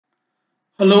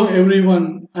Hello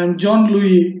everyone, I'm John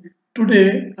Louis.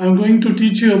 Today I'm going to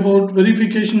teach you about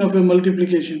verification of a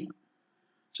multiplication.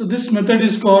 So this method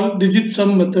is called digit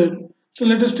sum method. So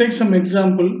let us take some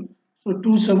example. So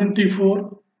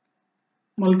 274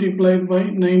 multiplied by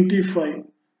 95.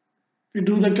 We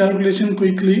do the calculation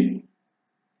quickly.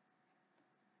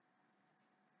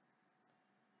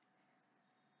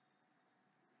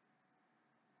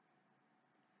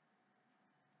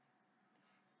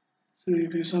 So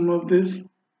if we sum up this,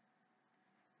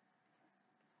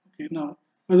 okay, now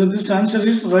whether this answer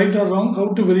is right or wrong, how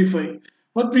to verify?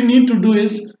 What we need to do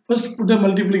is first put a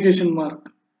multiplication mark.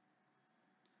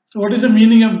 So what is the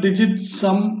meaning of digit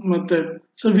sum method?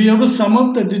 So we have to sum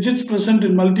up the digits present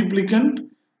in multiplicand,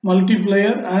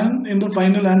 multiplier and in the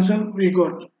final answer we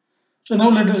got. So now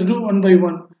let us do one by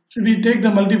one. So we take the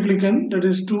multiplicand, that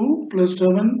is 2 plus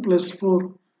 7 plus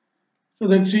 4. So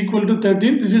that's equal to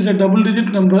 13. This is a double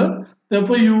digit number.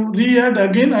 Therefore you re-add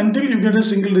again until you get a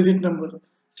single digit number.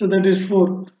 So that is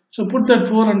 4. So put that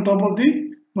 4 on top of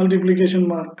the multiplication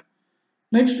mark.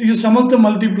 Next, you sum up the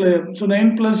multiplier. So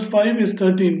 9 plus 5 is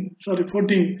 13. Sorry,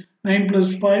 14. 9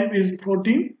 plus 5 is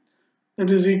 14. That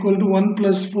is equal to 1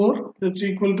 plus 4. That's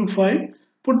equal to 5.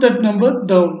 Put that number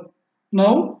down.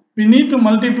 Now, we need to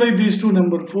multiply these two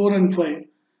numbers, 4 and 5.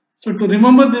 So to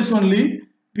remember this only,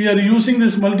 we are using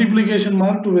this multiplication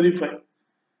mark to verify.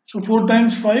 So 4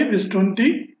 times 5 is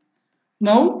 20.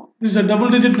 Now, this is a double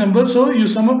digit number. So you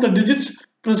sum up the digits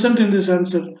present in this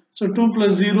answer. So 2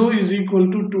 plus 0 is equal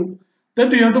to 2.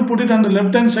 That you have to put it on the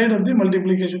left hand side of the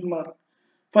multiplication mark.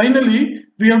 Finally,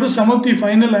 we have to sum up the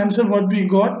final answer what we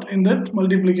got in that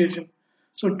multiplication.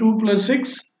 So 2 plus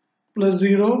 6 plus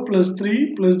 0 plus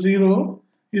 3 plus 0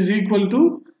 is equal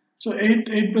to, so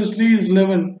 8 plus 3 is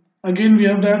 11. Again we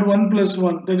have to add 1 plus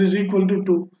 1, that is equal to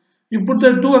 2. You put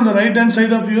the 2 on the right hand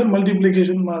side of your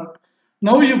multiplication mark.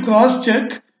 Now you cross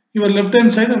check your left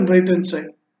hand side and right hand side.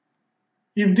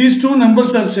 If these two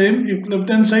numbers are same, if left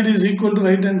hand side is equal to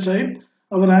right hand side,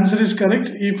 our answer is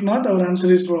correct. If not, our answer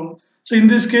is wrong. So in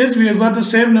this case, we have got the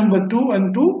same number 2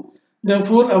 and 2.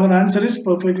 Therefore, our answer is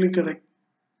perfectly correct.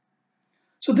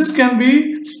 So this can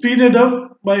be speeded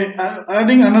up by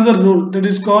adding another rule that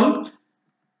is called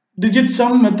digit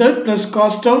sum method plus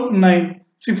cost out 9.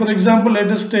 See, for example,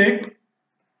 let us take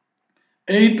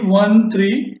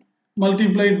 813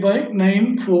 multiplied by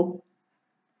 94.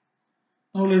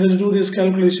 Now let us do this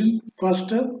calculation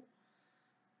faster.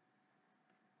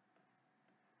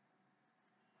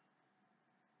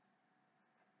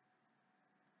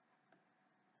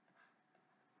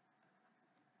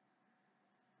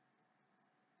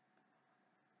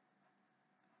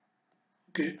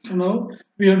 Okay, so now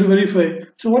we have to verify.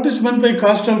 So what is meant by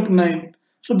cost out 9?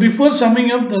 So before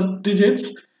summing up the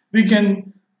digits, we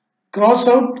can cross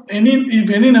out if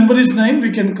any number is 9,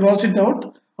 we can cross it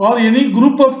out, or any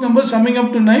group of numbers summing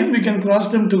up to 9, we can cross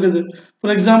them together.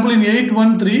 For example, in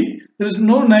 813, there is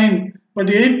no 9,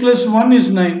 but 8 plus 1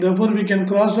 is 9. Therefore, we can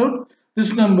cross out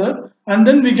this number and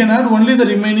then we can add only the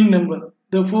remaining number.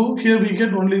 Therefore, here we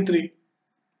get only 3.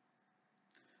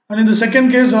 And in the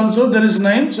second case also there is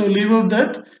 9, so leave out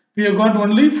that, we have got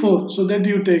only 4, so that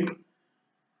you take.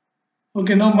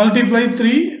 Okay, now multiply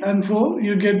 3 and 4,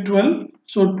 you get 12,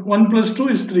 so 1 plus 2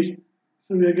 is 3.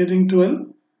 So we are getting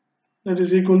 12, that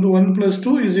is equal to 1 plus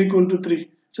 2 is equal to 3.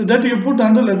 So that you put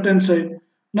on the left hand side.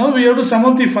 Now we have to sum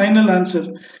up the final answer.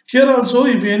 Here also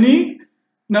if any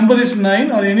number is 9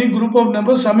 or any group of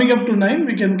numbers summing up to 9,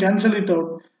 we can cancel it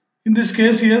out. In this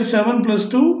case here 7 plus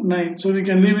 2, 9, so we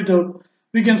can leave it out.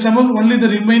 We can sum up only the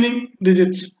remaining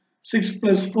digits. 6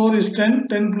 plus 4 is 10,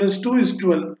 10 plus 2 is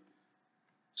 12.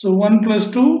 So 1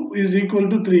 plus 2 is equal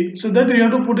to 3. So that we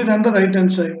have to put it on the right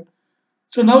hand side.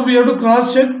 So now we have to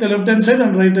cross check the left hand side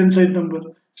and right hand side number.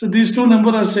 So these two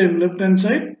numbers are same, left hand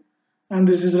side and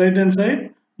this is right hand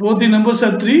side. Both the numbers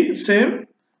are 3, same.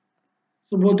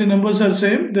 So both the numbers are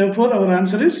same. Therefore our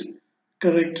answer is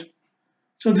correct.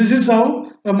 So this is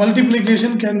how a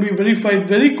multiplication can be verified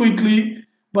very quickly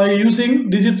by using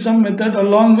digit sum method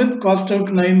along with cost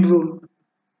out 9 rule.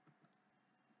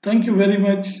 Thank you very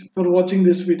much for watching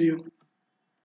this video.